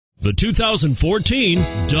The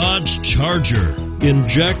 2014 Dodge Charger.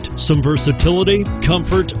 Inject some versatility,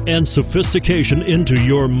 comfort, and sophistication into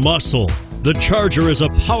your muscle. The Charger is a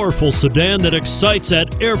powerful sedan that excites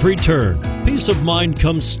at every turn. Peace of mind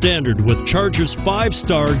comes standard with Charger's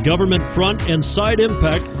 5-star government front and side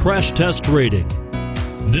impact crash test rating.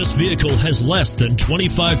 This vehicle has less than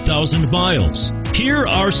 25,000 miles. Here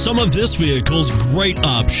are some of this vehicle's great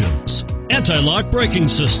options: anti-lock braking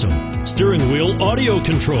system, steering wheel audio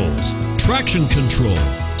controls, traction control,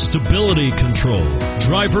 stability control,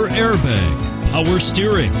 driver airbag, power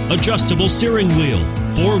steering, adjustable steering wheel,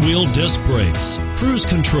 4-wheel disc brakes, cruise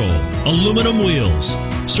control, aluminum wheels.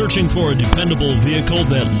 Searching for a dependable vehicle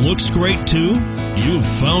that looks great too? You've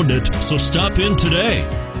found it, so stop in today.